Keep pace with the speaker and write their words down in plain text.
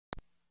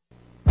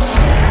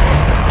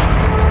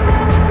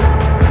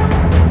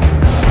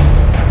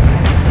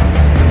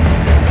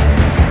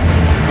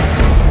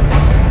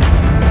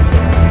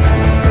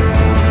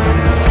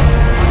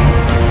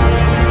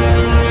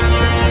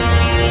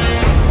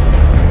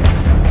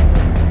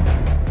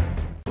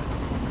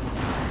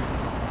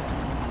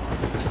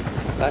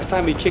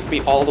time he kicked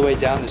me all the way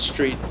down the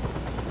street.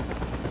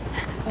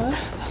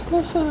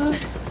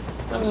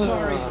 I'm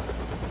sorry.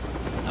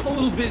 I'm a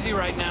little busy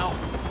right now.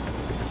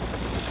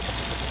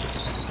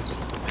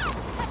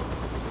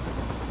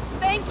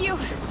 Thank you.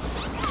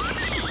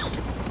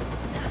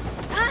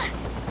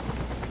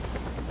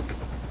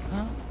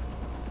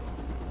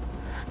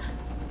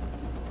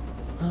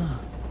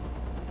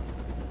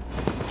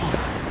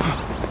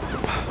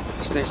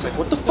 Snake's like,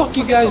 what the fuck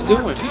you guys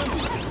doing?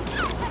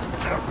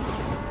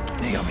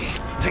 Naomi,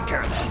 take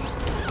care of this.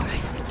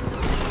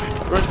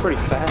 Runs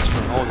pretty fast for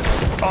an old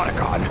guy.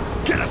 Otacon,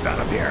 get us out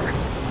of here.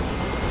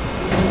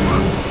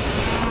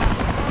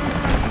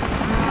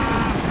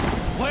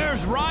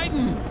 Where's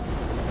Raiden?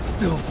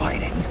 Still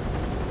fighting.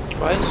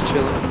 Ryan's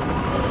chilling.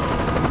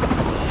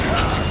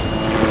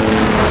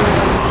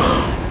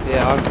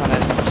 Yeah, Otacon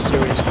has some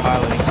serious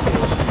piloting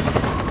skills.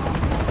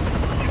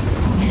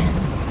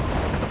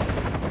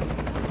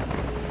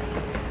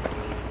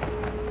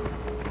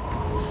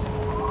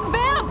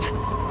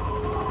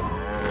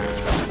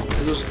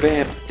 There's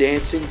Vamp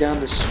dancing down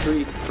the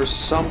street for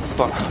some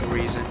fucking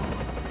reason.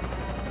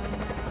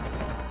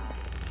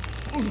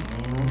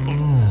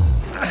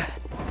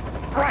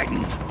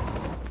 Raiden.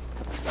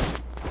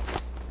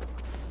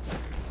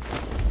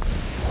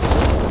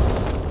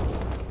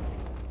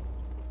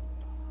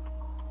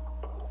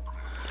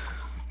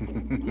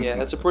 Yeah,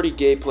 that's a pretty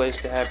gay place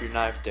to have your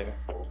knife there.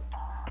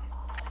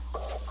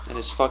 And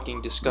his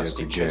fucking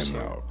disgusting chest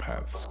hair. Our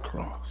paths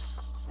cross.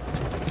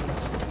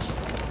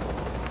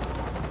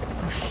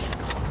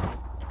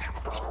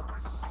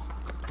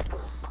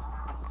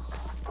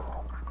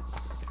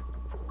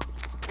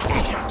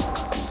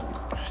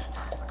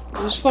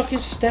 I just fucking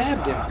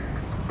stabbed him.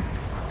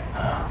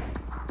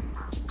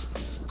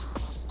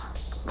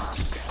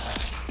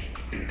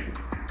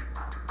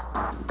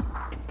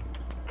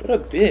 What a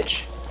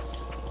bitch.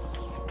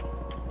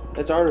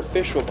 That's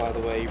artificial, by the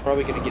way. You're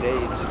probably gonna get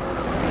AIDS.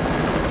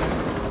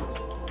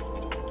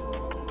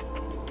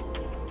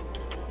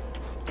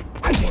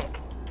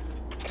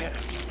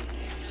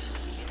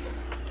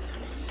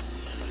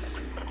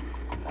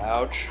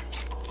 Ouch.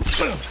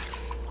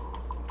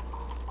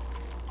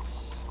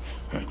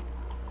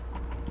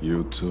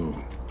 You too,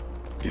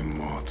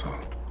 immortal.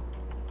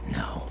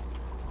 No.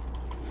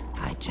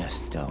 I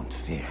just don't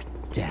fear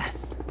death.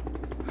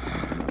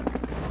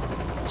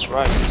 That's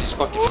right, because he's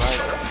fucking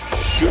right.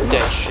 Shoot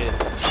that shit.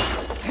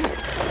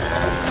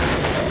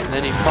 And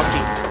then he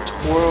fucking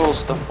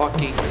twirls the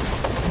fucking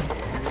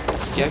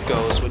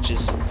geckos, which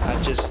is, I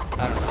don't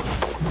know.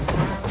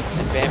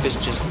 And Vamp is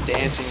just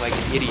dancing like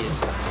an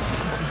idiot.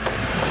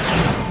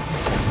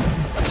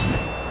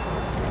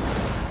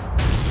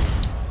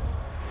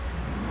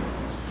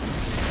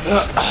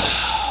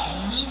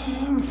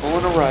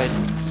 Pulling a ride.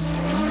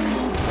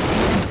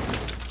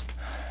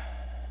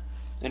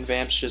 And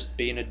Vamp's just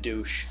being a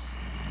douche.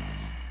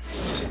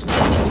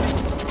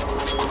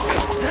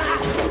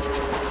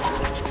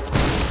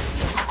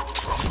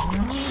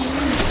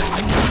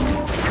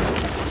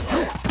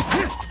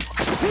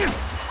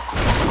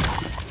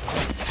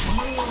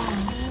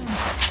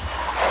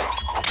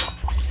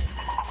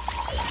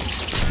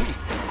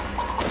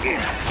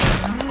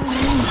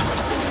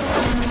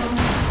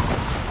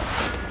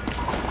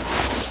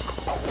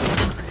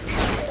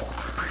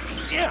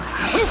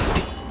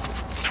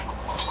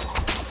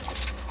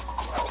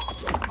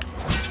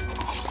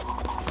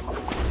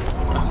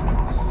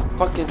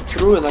 Fucking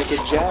threw it like a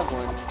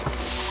javelin.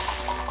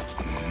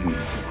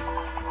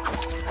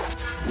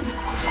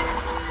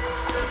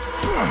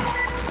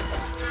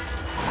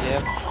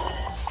 Yep.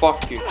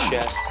 Fuck your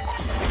chest.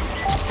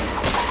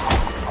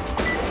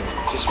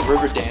 Just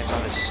river dance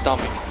on his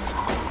stomach.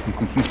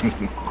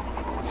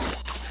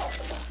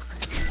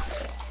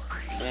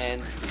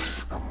 And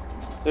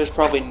there's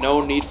probably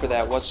no need for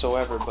that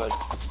whatsoever, but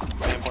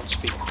man wants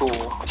to be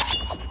cool.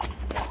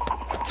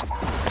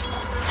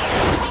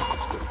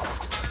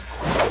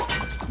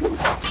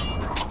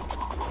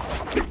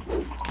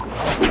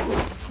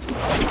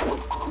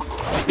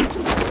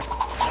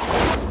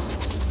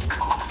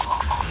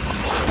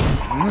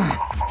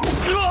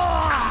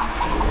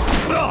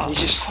 He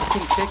just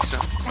fucking kicks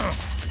him.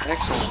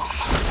 Excellent.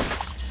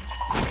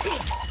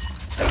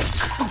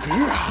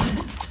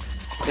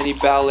 Then he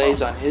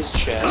ballets on his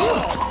chest.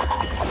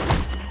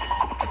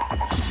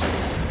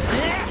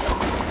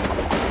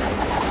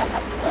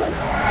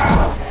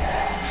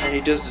 And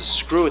he does the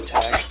screw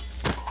attack.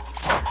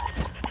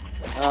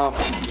 Oh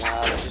my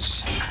god,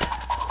 just...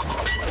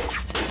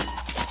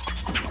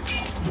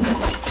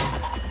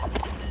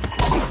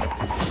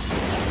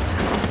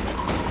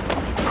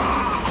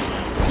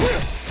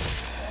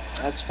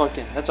 That's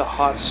fucking, that's a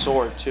hot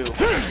sword too.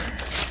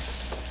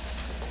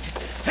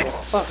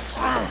 Fuck.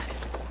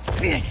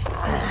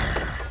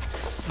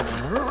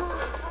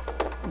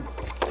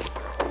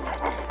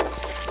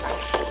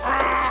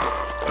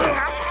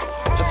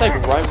 That's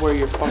like right where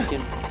your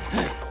fucking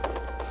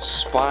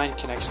spine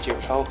connects to your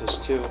pelvis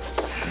too.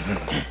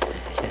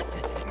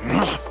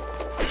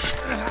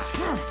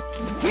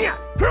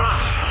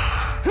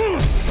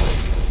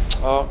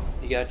 Oh,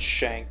 he got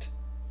shanked.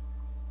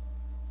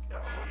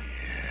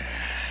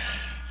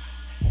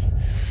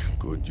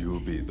 Would you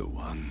be the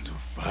one to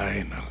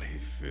finally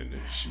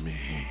finish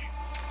me?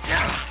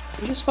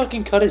 You just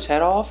fucking cut his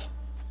head off?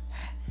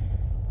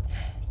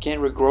 You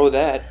can't regrow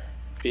that,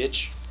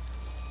 bitch.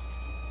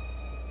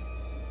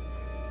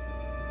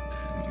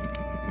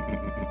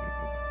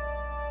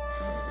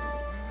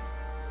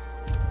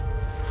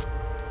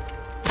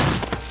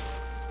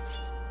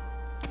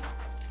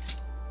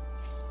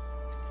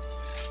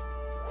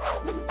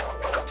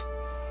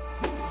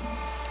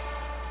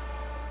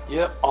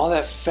 Yep, all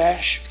that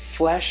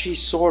flashy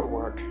sword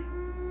work.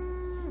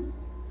 And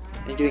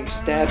getting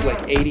stabbed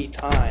like 80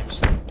 times.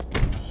 But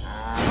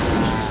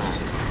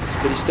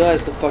he still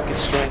has the fucking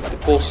strength to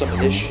pull some of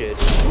this shit.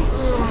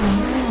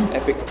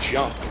 Epic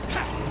jump.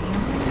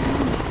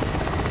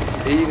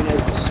 He even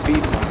has the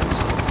speed ones.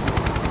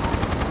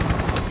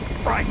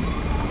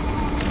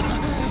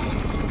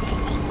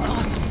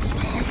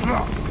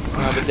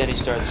 But then he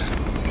starts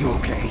You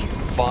okay?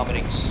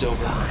 vomiting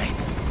silver.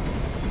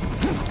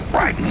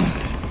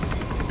 Raiden!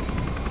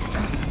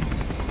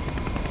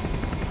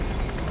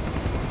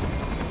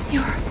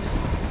 You're...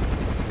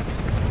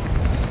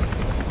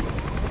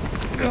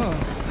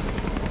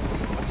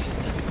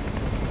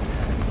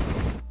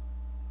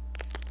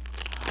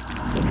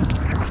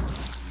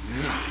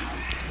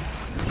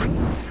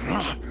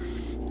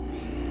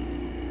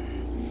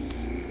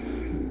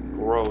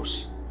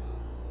 Gross.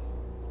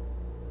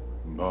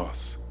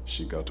 Boss,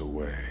 she got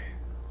away.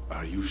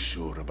 Are you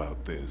sure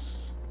about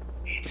this?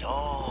 It's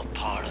all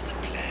part of the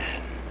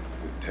plan.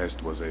 The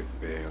test was a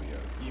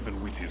failure,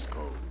 even with his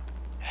code.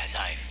 As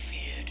I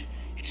feared,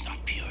 it's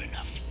not pure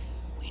enough.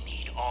 We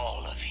need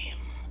all of him.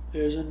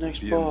 Here's the next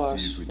The boss.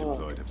 MCs we Fuck.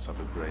 deployed have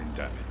suffered brain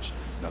damage.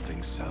 Nothing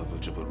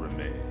salvageable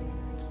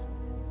remains.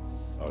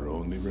 Our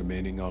only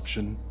remaining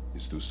option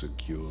is to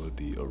secure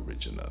the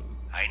original.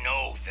 I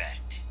know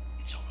that.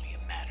 It's only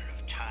a matter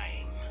of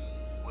time.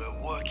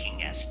 We're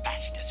working as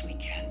fast as we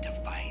can to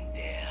find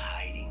their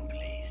hiding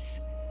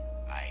place.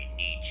 I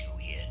need you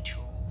here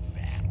too,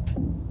 Vamp.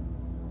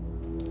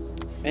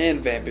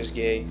 And Vamp is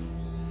gay.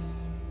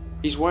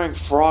 He's wearing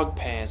frog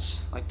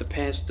pants, like the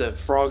pants the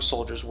frog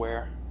soldiers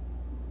wear.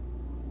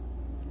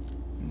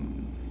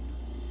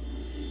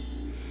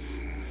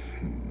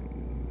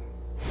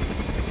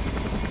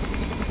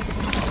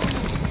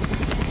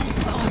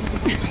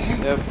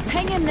 Yep.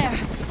 Hang in there.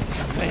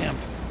 Vamp.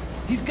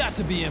 He's got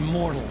to be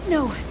immortal.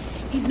 No,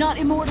 he's not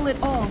immortal at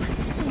all.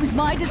 It was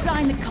my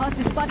design that caused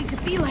his body to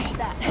be like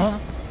that. Huh?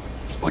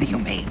 What do you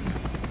mean?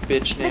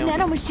 Bitch The nailed.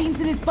 nanomachines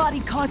in his body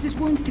cause his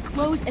wounds to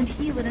close and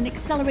heal at an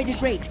accelerated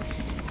rate.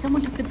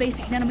 Someone took the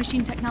basic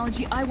nanomachine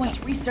technology I once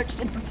researched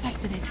and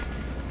perfected it.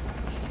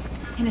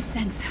 In a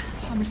sense,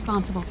 I'm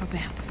responsible for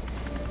Vamp.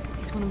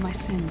 He's one of my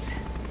sins.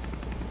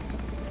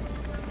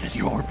 Does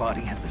your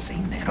body have the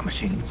same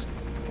nanomachines?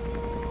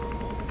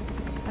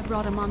 I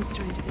brought a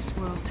monster into this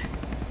world.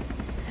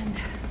 And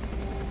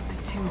I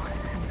too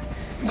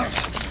am...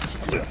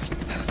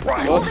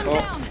 Hold him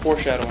down!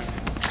 Foreshadowing.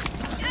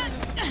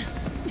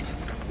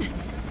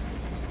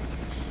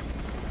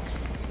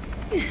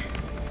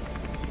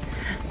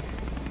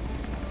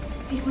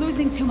 He's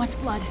losing too much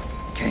blood.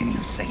 Can you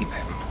save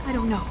him? I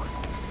don't know.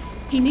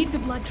 He needs a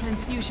blood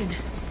transfusion.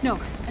 No,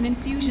 an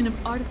infusion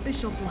of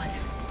artificial blood.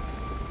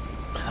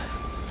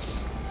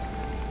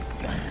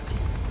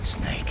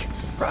 Snake.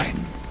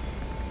 Raiden.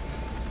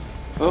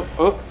 Up.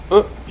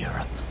 You're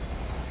up.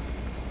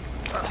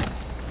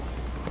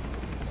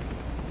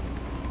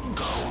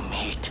 Go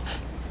meet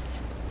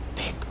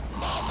Big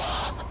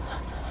Mama.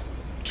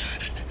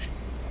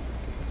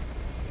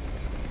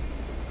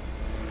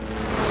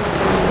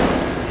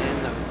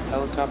 And the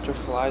helicopter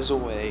flies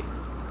away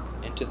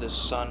into the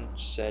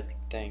sunset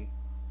thing.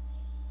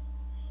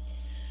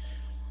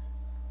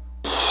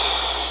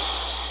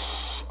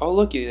 Oh,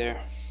 looky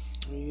there.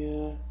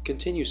 Yeah,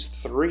 continues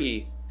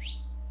 3.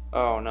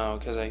 Oh no,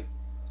 because I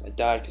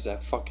died because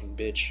that fucking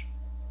bitch.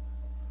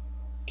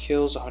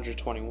 Kills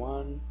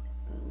 121.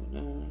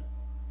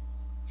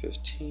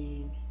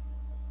 15.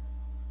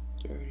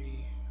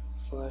 30.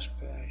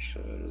 Flashback.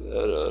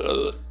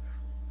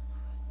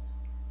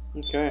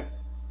 Okay.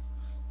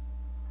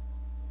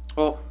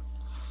 Well,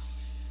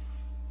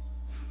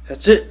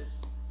 that's it.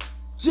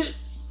 That's it.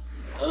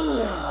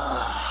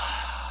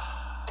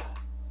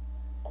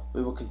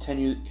 We will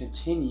continue,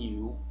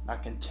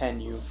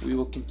 we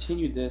will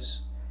continue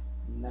this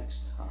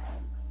next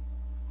time.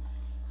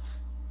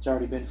 It's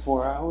already been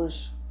 4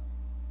 hours.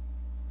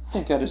 I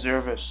think I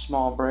deserve a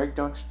small break,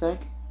 don't you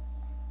think?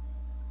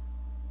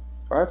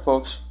 Alright,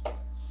 folks.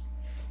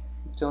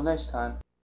 Until next time.